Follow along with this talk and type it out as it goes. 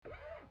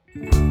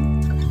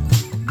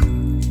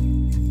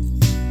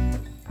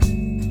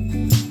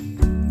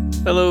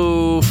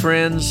Hello,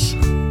 friends.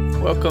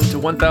 Welcome to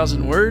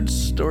 1,000 Words,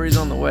 Stories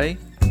on the Way.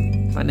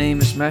 My name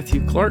is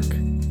Matthew Clark,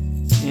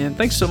 and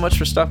thanks so much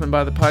for stopping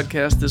by the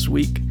podcast this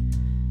week.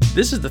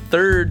 This is the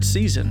third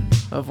season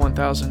of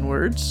 1,000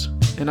 Words,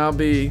 and I'll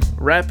be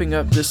wrapping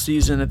up this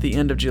season at the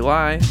end of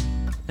July,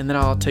 and then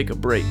I'll take a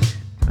break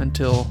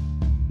until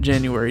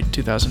January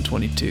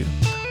 2022.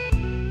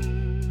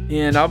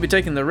 And I'll be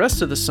taking the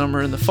rest of the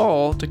summer and the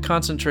fall to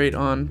concentrate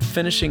on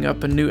finishing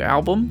up a new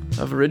album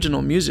of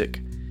original music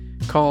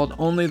called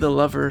Only the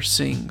Lover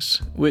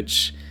Sings,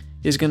 which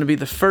is going to be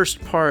the first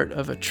part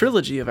of a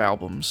trilogy of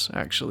albums,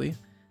 actually,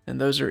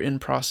 and those are in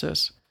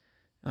process.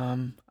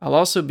 I'll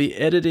also be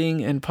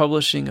editing and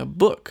publishing a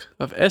book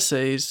of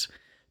essays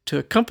to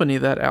accompany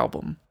that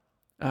album,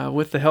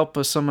 with the help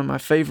of some of my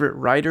favorite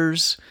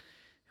writers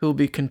who will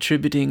be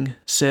contributing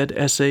said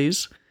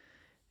essays.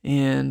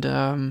 And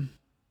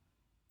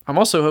I'm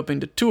also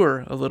hoping to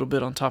tour a little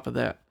bit on top of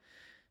that.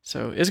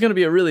 So it's going to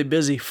be a really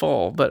busy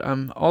fall, but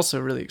I'm also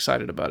really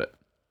excited about it.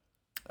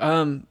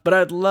 But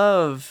I'd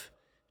love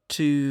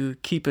to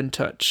keep in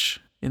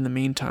touch in the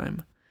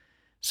meantime.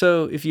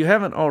 So if you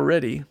haven't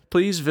already,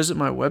 please visit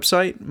my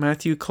website,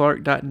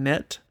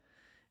 matthewclark.net,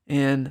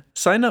 and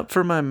sign up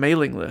for my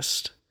mailing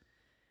list.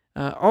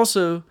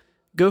 Also,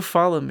 go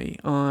follow me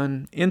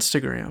on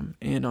Instagram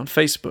and on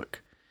Facebook.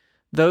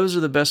 Those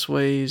are the best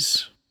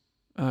ways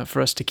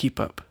for us to keep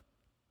up.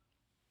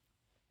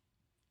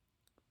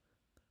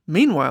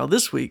 Meanwhile,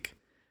 this week,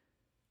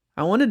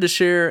 I wanted to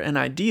share an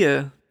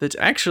idea that's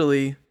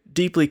actually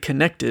deeply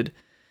connected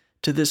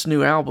to this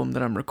new album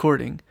that I'm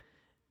recording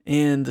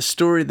and the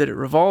story that it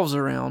revolves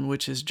around,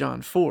 which is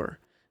John 4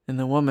 and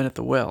the woman at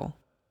the well.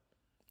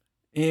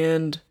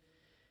 And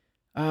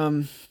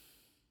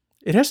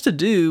it has to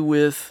do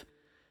with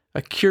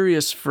a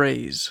curious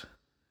phrase.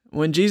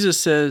 When Jesus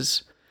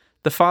says,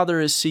 "The Father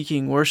is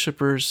seeking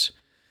worshipers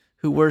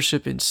who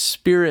worship in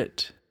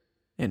spirit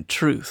and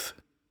truth."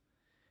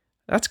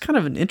 That's kind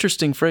of an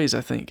interesting phrase,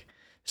 I think.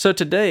 So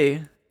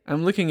today,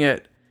 I'm looking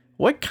at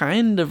what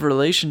kind of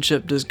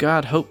relationship does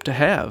God hope to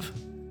have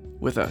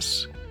with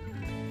us?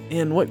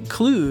 And what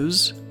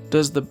clues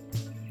does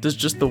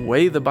just the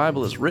way the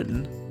Bible is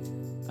written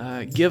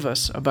give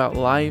us about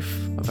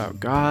life, about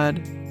God,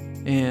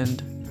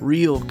 and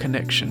real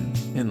connection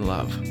in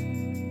love?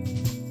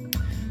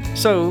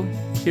 So,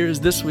 here's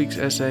this week's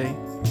essay,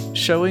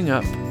 Showing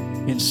Up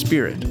in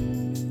Spirit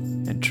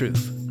and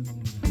Truth.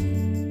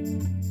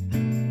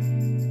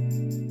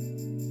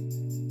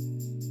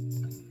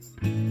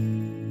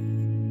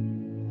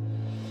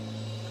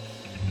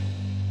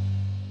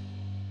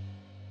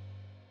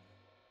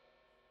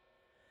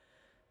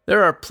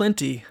 There are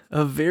plenty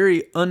of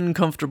very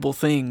uncomfortable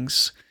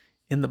things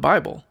in the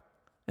Bible,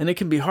 and it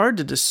can be hard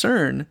to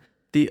discern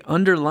the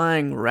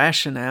underlying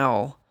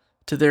rationale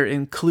to their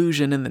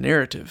inclusion in the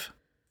narrative.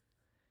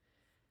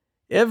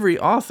 Every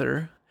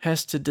author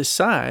has to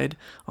decide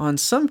on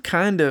some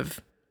kind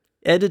of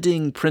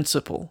editing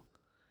principle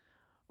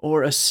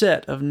or a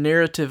set of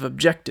narrative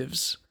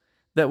objectives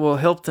that will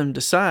help them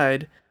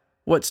decide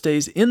what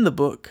stays in the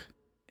book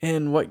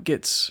and what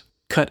gets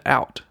cut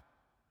out,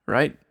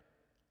 right?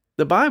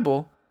 The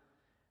Bible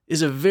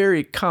is a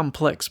very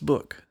complex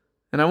book,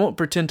 and I won't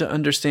pretend to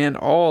understand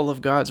all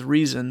of God's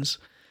reasons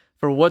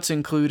for what's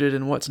included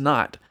and what's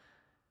not.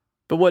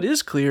 But what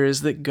is clear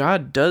is that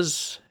God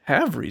does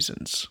have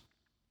reasons.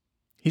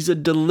 He's a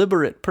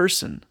deliberate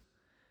person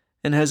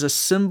and has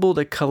assembled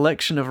a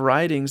collection of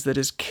writings that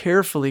is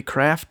carefully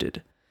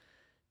crafted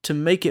to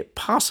make it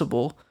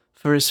possible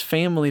for his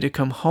family to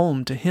come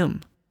home to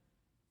him.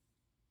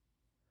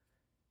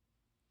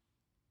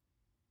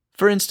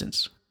 For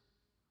instance,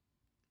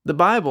 the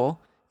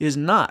Bible is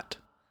not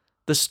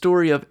the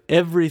story of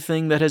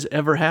everything that has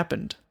ever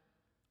happened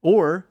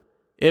or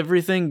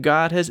everything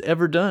God has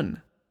ever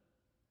done.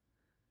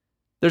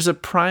 There's a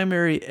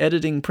primary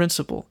editing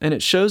principle, and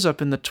it shows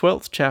up in the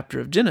 12th chapter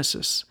of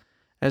Genesis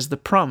as the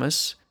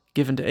promise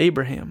given to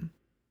Abraham.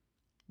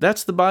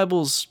 That's the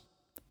Bible's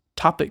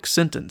topic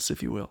sentence,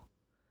 if you will.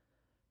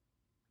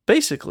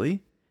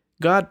 Basically,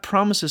 God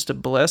promises to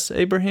bless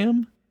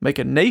Abraham, make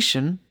a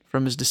nation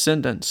from his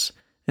descendants,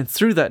 and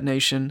through that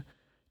nation,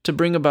 to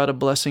bring about a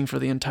blessing for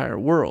the entire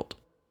world.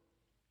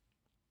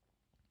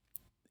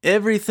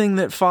 Everything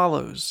that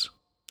follows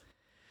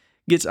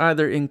gets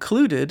either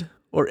included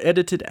or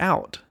edited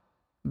out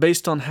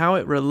based on how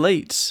it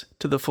relates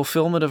to the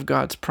fulfillment of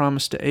God's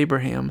promise to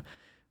Abraham,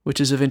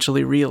 which is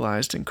eventually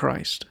realized in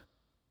Christ.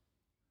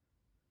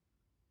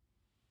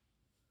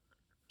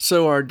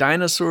 So are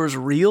dinosaurs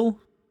real?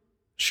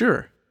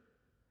 Sure.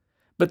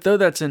 But though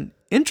that's an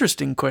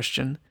interesting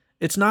question,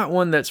 it's not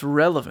one that's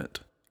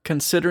relevant,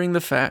 considering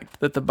the fact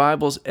that the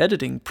Bible's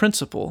editing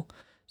principle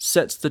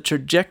sets the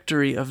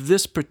trajectory of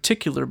this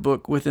particular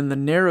book within the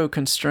narrow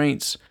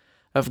constraints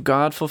of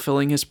God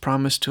fulfilling his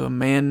promise to a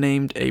man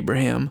named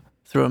Abraham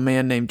through a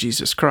man named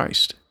Jesus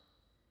Christ.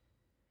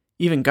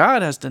 Even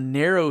God has to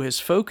narrow his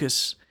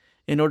focus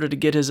in order to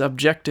get his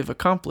objective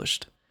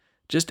accomplished,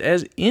 just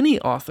as any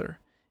author,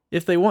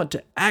 if they want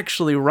to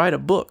actually write a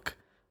book,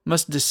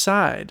 must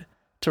decide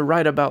to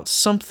write about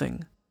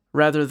something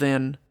rather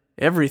than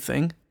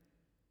everything.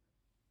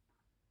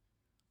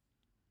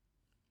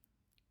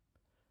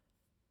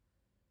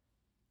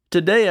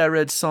 Today I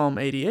read Psalm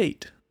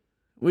 88,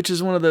 which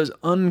is one of those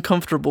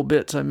uncomfortable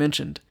bits I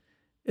mentioned.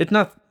 It's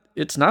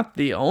not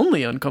the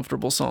only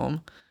uncomfortable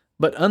psalm,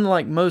 but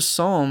unlike most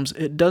psalms,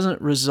 it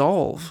doesn't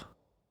resolve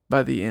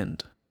by the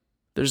end.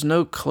 There's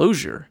no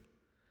closure.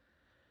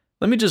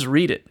 Let me just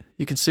read it.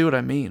 You can see what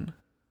I mean.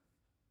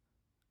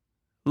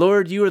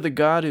 Lord, you are the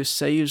God who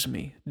saves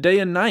me. Day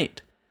and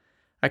night,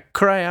 I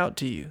cry out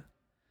to you.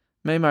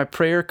 May my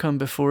prayer come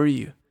before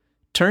you.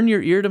 Turn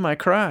your ear to my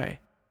cry.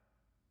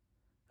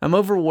 I'm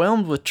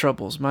overwhelmed with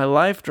troubles. My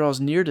life draws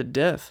near to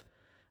death.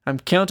 I'm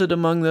counted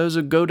among those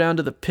who go down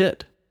to the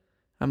pit.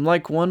 I'm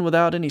like one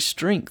without any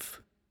strength.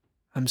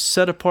 I'm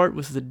set apart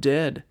with the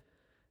dead,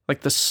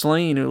 like the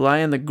slain who lie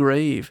in the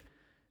grave,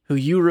 who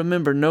you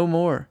remember no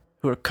more,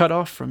 who are cut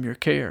off from your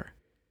care.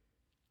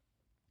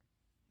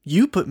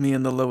 You put me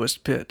in the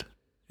lowest pit,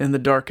 in the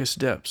darkest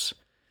depths.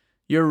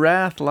 Your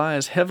wrath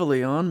lies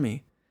heavily on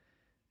me.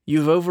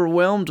 You've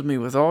overwhelmed me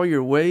with all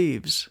your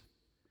waves.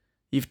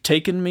 You've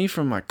taken me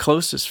from my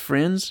closest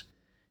friends.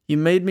 You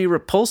made me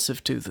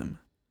repulsive to them.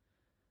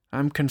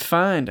 I'm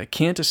confined. I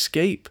can't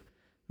escape.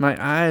 My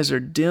eyes are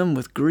dim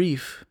with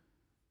grief.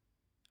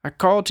 I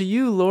call to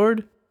you,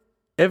 Lord,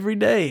 every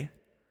day.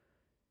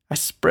 I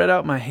spread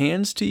out my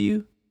hands to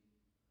you.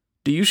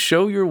 Do you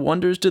show your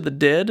wonders to the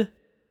dead?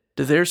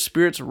 Do their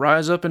spirits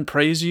rise up and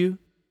praise you?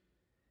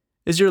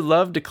 Is your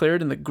love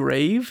declared in the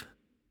grave?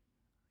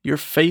 Your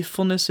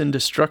faithfulness in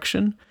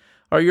destruction?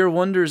 Are your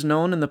wonders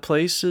known in the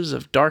places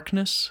of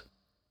darkness?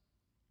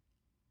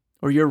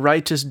 Or your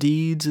righteous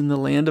deeds in the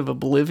land of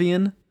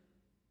oblivion?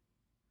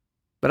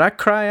 But I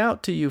cry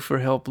out to you for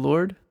help,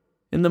 Lord.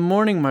 In the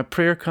morning my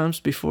prayer comes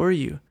before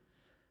you.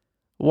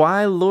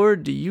 Why,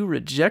 Lord, do you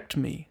reject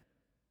me?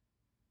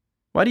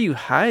 Why do you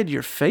hide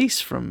your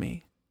face from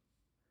me?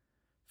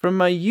 From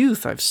my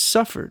youth I've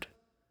suffered.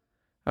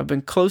 I've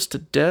been close to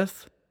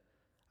death.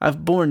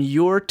 I've borne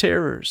your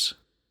terrors,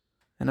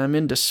 and I'm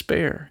in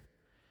despair.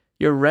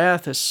 Your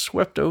wrath has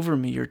swept over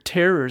me. Your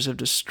terrors have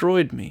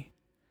destroyed me.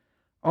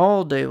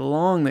 All day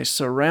long they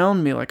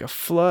surround me like a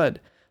flood.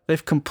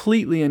 They've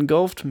completely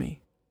engulfed me.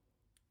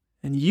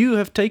 And you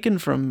have taken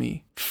from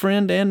me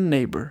friend and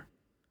neighbor.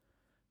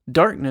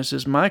 Darkness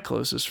is my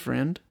closest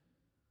friend.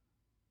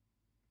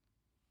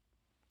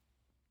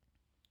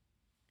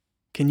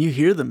 Can you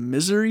hear the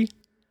misery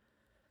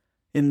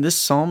in this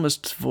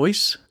psalmist's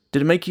voice?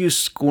 Did it make you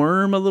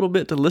squirm a little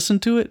bit to listen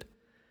to it?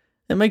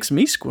 It makes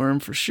me squirm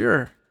for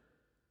sure.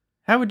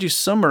 How would you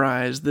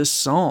summarize this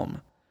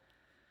psalm?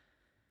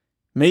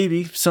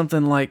 Maybe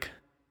something like,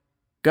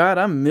 God,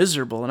 I'm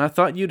miserable and I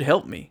thought you'd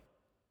help me.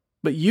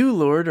 But you,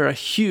 Lord, are a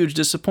huge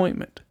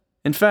disappointment.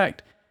 In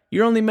fact,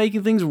 you're only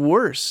making things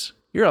worse.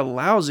 You're a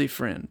lousy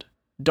friend.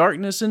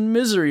 Darkness and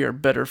misery are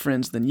better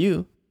friends than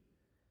you.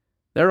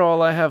 They're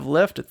all I have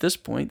left at this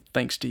point,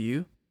 thanks to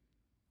you.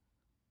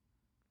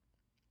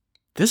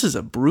 This is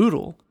a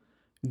brutal,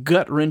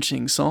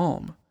 gut-wrenching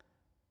psalm.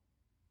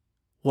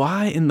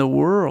 Why in the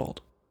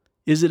world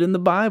is it in the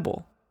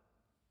Bible?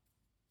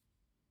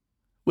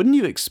 Wouldn't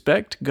you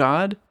expect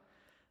God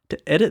to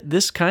edit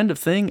this kind of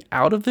thing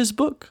out of his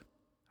book?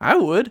 I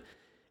would.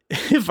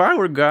 If I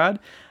were God,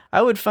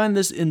 I would find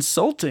this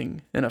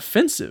insulting and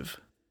offensive.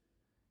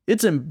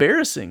 It's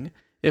embarrassing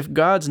if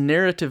God's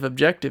narrative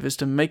objective is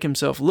to make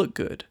himself look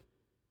good.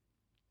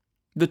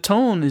 The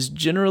tone is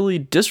generally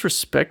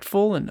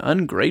disrespectful and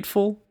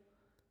ungrateful.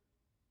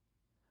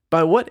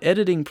 By what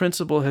editing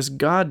principle has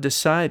God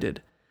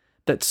decided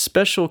that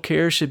special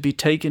care should be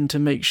taken to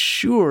make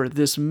sure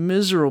this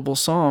miserable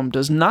psalm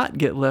does not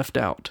get left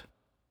out?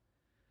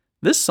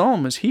 This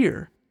psalm is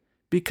here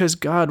because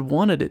God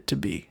wanted it to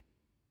be.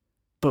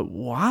 But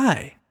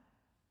why?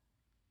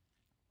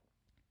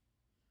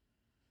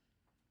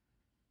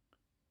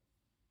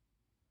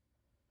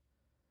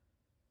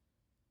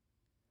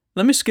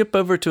 Let me skip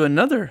over to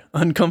another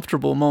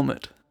uncomfortable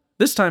moment,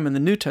 this time in the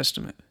New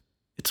Testament.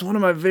 It's one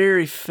of my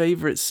very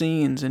favorite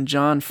scenes in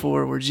John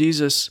 4 where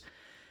Jesus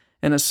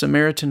and a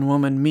Samaritan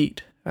woman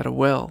meet at a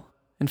well.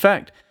 In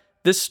fact,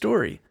 this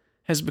story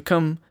has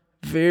become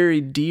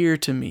very dear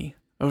to me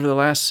over the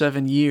last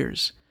 7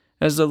 years,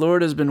 as the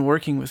Lord has been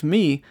working with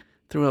me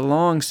through a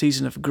long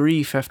season of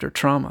grief after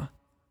trauma.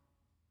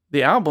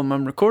 The album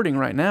I'm recording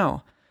right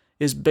now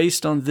is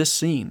based on this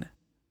scene.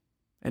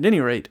 At any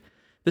rate,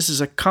 this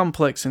is a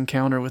complex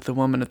encounter with the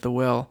woman at the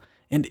well,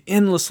 and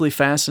endlessly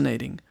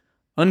fascinating,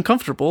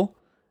 uncomfortable,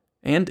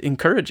 and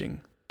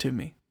encouraging to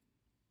me.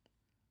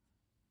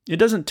 It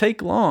doesn't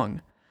take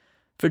long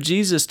for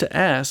Jesus to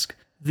ask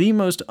the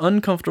most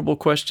uncomfortable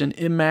question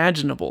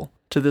imaginable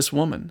to this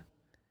woman.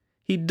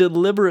 He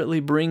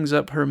deliberately brings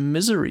up her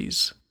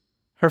miseries,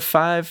 her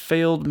 5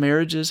 failed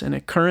marriages and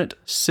a current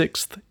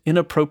 6th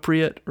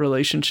inappropriate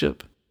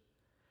relationship,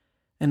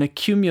 an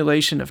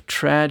accumulation of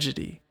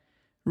tragedy,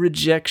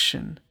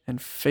 rejection,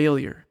 and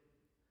failure.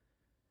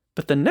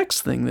 But the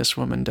next thing this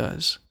woman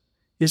does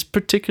is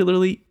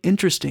particularly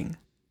interesting.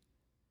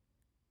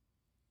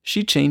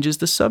 She changes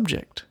the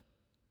subject.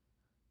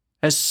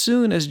 As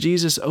soon as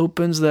Jesus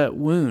opens that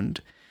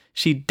wound,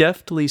 she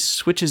deftly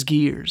switches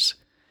gears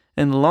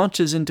and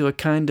launches into a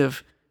kind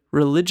of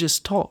religious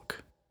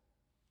talk.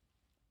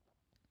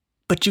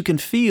 But you can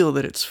feel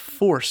that it's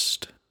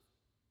forced.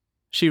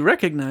 She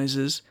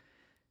recognizes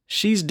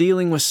she's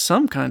dealing with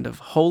some kind of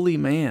holy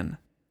man.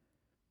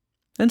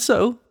 And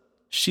so,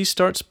 she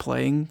starts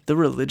playing the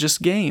religious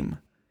game.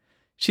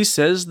 She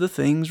says the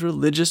things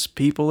religious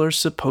people are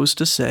supposed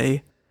to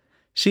say.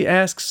 She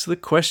asks the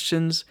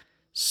questions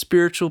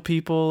spiritual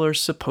people are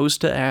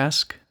supposed to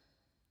ask.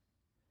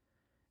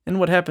 And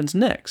what happens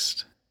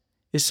next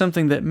is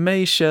something that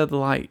may shed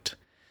light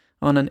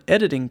on an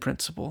editing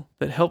principle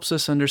that helps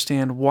us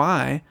understand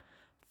why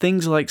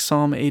things like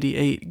Psalm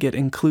 88 get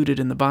included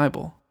in the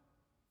Bible.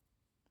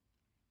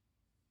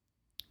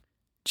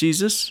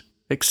 Jesus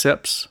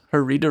accepts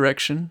her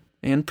redirection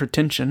and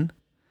pretension,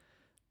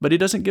 but he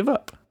doesn't give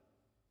up.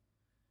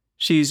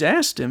 She's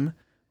asked him,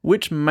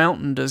 which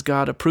mountain does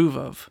God approve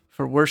of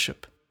for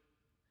worship?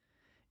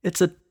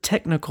 It's a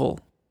technical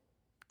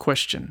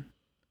question.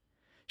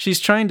 She's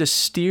trying to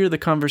steer the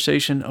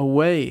conversation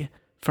away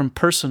from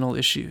personal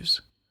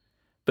issues.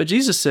 But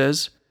Jesus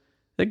says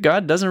that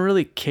God doesn't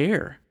really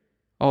care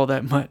all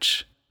that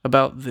much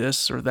about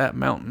this or that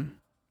mountain.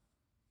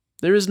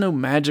 There is no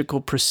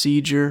magical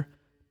procedure,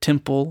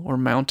 temple, or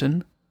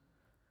mountain.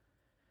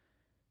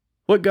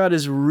 What God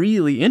is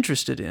really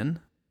interested in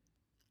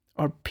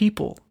are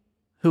people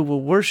who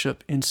will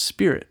worship in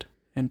spirit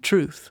and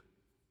truth.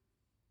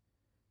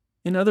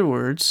 In other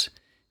words,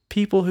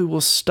 people who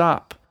will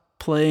stop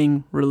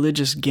playing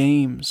religious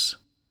games,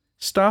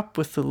 stop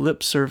with the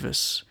lip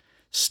service,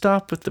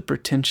 stop with the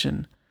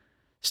pretension,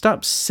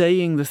 stop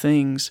saying the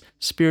things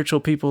spiritual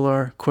people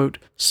are, quote,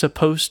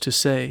 supposed to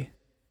say.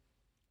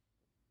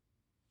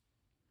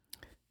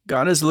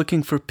 God is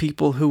looking for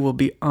people who will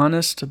be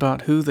honest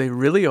about who they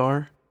really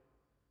are,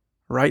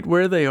 right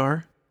where they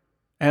are,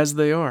 as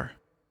they are.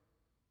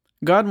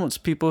 God wants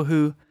people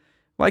who,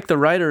 like the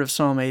writer of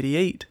Psalm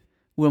 88,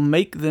 will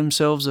make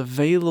themselves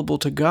available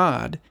to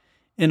God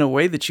in a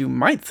way that you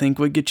might think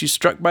would get you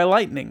struck by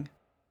lightning.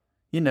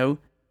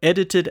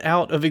 Edited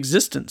out of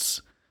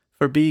existence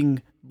for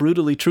being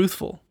brutally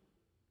truthful.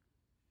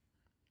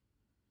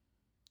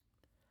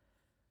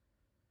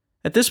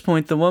 At this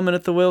point, the woman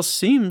at the well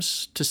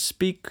seems to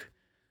speak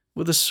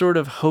with a sort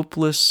of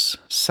hopeless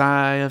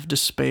sigh of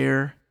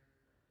despair.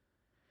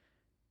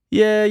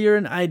 Yeah, you're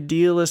an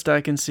idealist,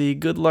 I can see.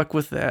 Good luck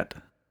with that.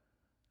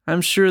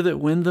 I'm sure that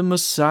when the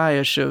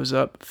Messiah shows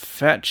up,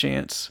 fat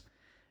chance,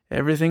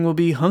 everything will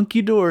be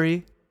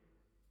hunky-dory.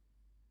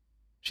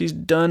 She's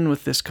done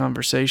with this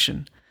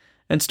conversation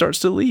and starts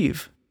to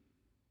leave.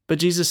 But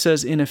Jesus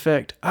says, in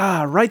effect,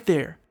 right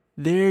there.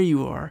 There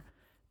you are.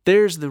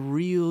 There's the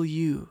real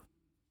you.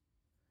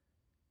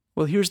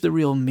 Well, here's the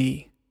real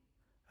me.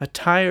 A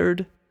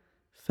tired,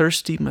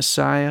 thirsty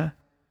Messiah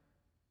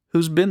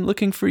who's been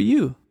looking for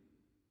you.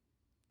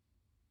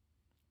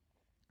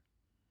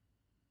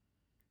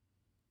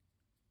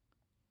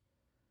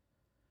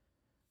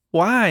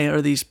 Why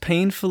are these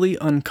painfully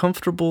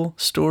uncomfortable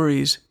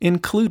stories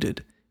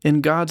included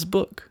in God's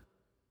book?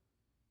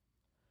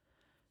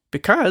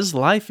 Because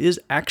life is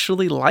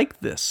actually like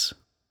this,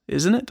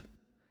 isn't it?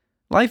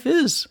 Life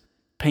is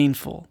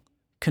painful,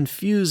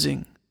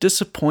 confusing,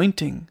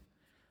 disappointing,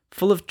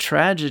 full of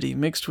tragedy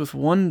mixed with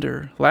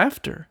wonder,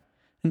 laughter,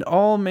 and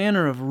all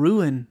manner of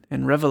ruin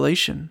and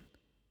revelation.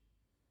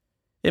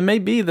 It may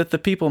be that the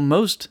people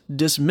most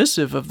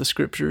dismissive of the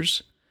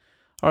Scriptures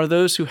are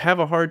those who have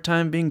a hard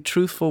time being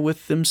truthful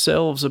with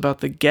themselves about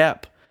the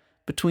gap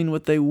between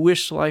what they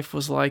wish life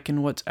was like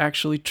and what's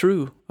actually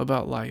true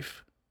about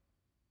life.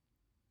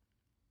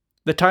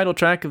 The title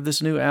track of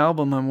this new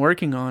album I'm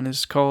working on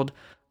is called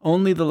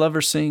Only the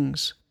Lover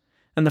Sings,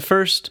 and the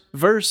first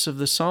verse of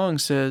the song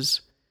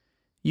says,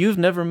 "You've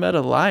never met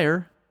a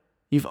liar,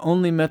 you've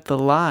only met the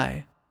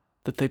lie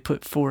that they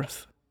put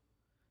forth.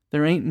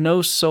 There ain't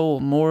no soul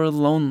more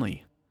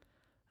lonely.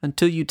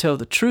 Until you tell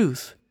the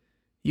truth,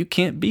 you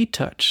can't be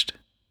touched,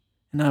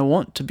 and I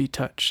want to be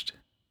touched."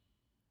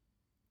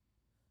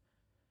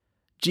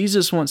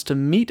 Jesus wants to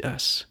meet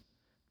us,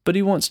 but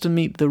he wants to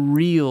meet the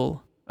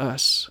real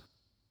us.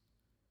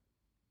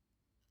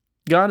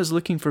 God is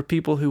looking for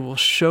people who will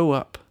show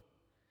up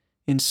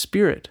in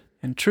spirit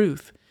and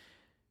truth,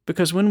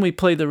 because when we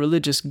play the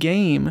religious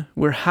game,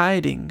 we're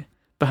hiding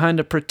behind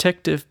a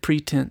protective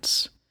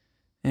pretense,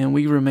 and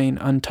we remain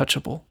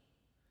untouchable.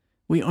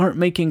 We aren't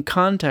making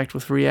contact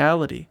with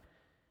reality,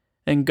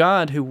 and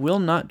God, who will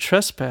not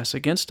trespass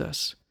against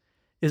us,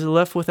 is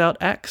left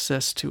without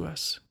access to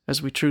us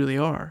as we truly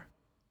are.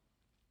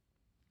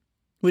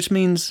 Which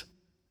means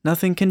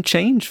nothing can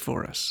change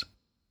for us.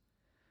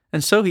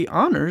 And so he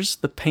honors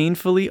the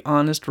painfully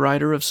honest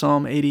writer of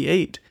Psalm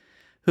 88,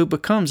 who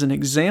becomes an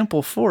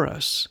example for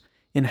us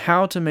in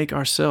how to make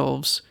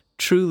ourselves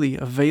truly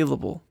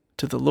available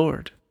to the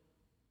Lord.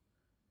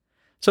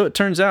 So it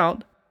turns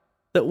out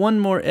that one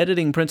more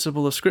editing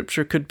principle of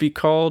Scripture could be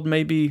called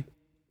maybe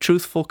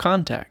truthful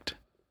contact.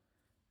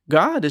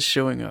 God is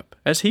showing up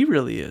as He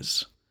really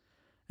is.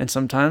 And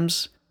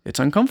sometimes it's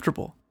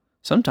uncomfortable.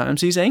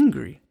 Sometimes He's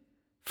angry,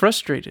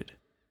 frustrated,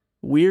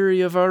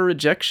 weary of our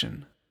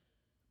rejection,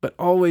 but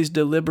always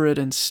deliberate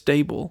and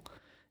stable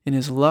in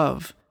His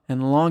love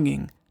and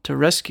longing to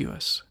rescue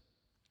us.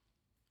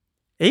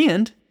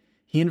 And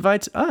He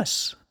invites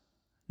us,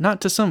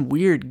 not to some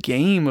weird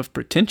game of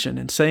pretension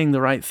and saying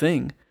the right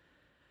thing,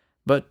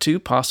 but to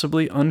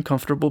possibly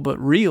uncomfortable but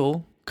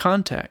real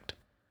contact,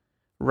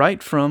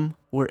 right from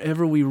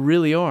wherever we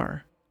really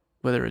are,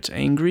 whether it's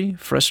angry,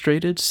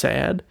 frustrated,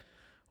 sad,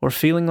 or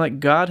feeling like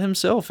God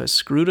Himself has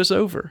screwed us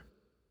over.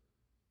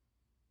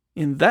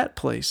 In that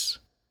place,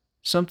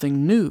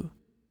 something new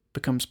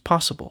becomes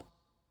possible,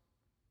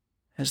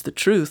 as the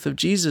truth of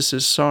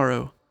Jesus'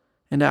 sorrow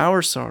and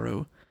our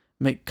sorrow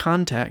make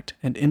contact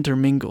and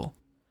intermingle.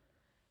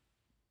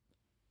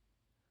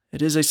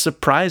 It is a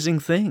surprising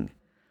thing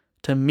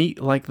to meet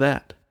like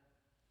that.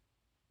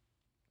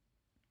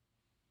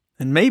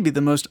 And maybe the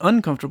most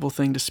uncomfortable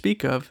thing to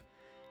speak of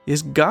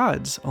is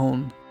God's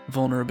own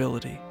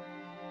vulnerability,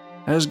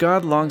 as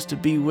God longs to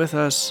be with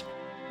us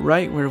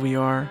right where we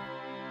are,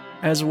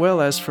 as well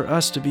as for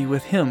us to be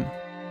with Him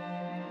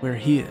where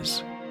He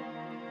is.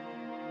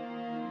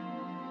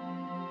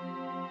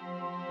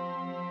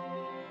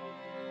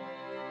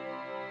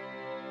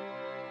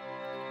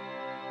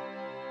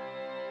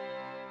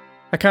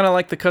 I kind of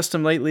like the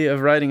custom lately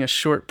of writing a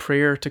short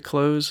prayer to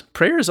close.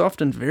 Prayer is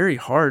often very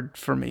hard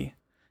for me,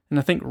 and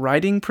I think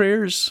writing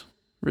prayers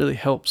really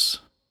helps.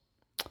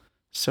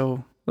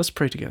 So let's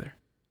pray together.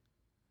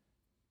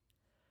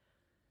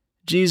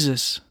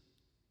 Jesus,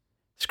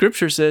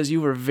 Scripture says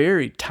you were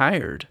very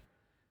tired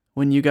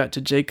when you got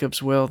to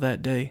Jacob's well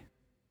that day.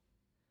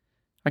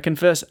 I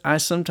confess I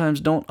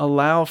sometimes don't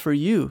allow for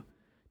you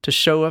to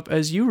show up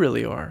as you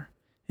really are,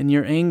 in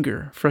your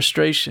anger,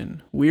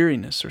 frustration,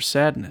 weariness, or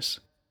sadness.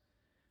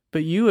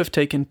 But you have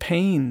taken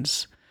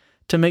pains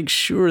to make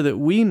sure that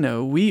we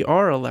know we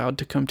are allowed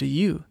to come to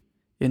you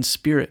in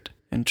spirit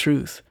and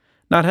truth,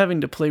 not having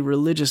to play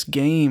religious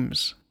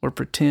games or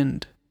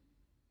pretend.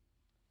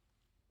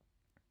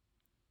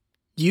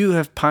 You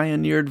have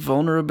pioneered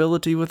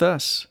vulnerability with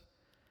us,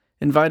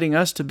 inviting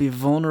us to be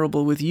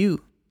vulnerable with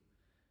you.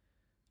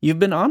 You've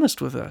been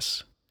honest with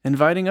us,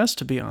 inviting us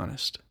to be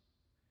honest.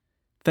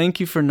 Thank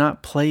you for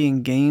not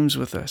playing games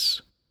with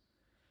us,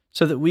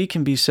 so that we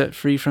can be set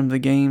free from the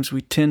games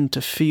we tend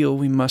to feel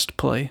we must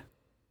play.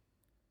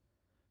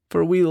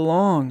 For we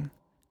long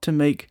to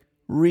make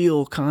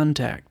real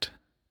contact,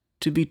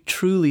 to be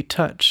truly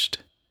touched,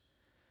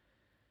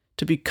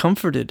 to be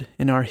comforted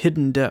in our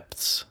hidden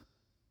depths,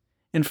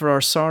 and for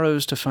our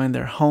sorrows to find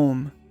their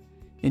home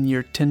in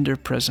your tender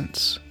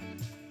presence.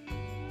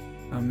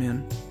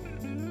 Amen.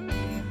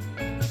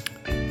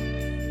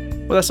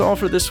 Well, that's all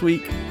for this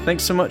week.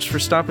 Thanks so much for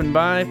stopping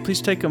by.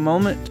 Please take a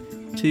moment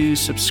to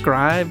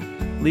subscribe,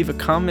 leave a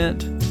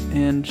comment,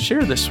 and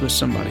share this with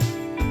somebody.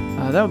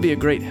 That would be a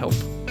great help.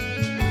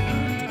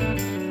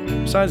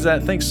 Besides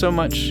that, thanks so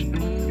much.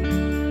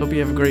 Hope you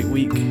have a great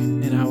week,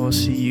 and I will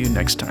see you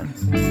next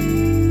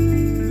time.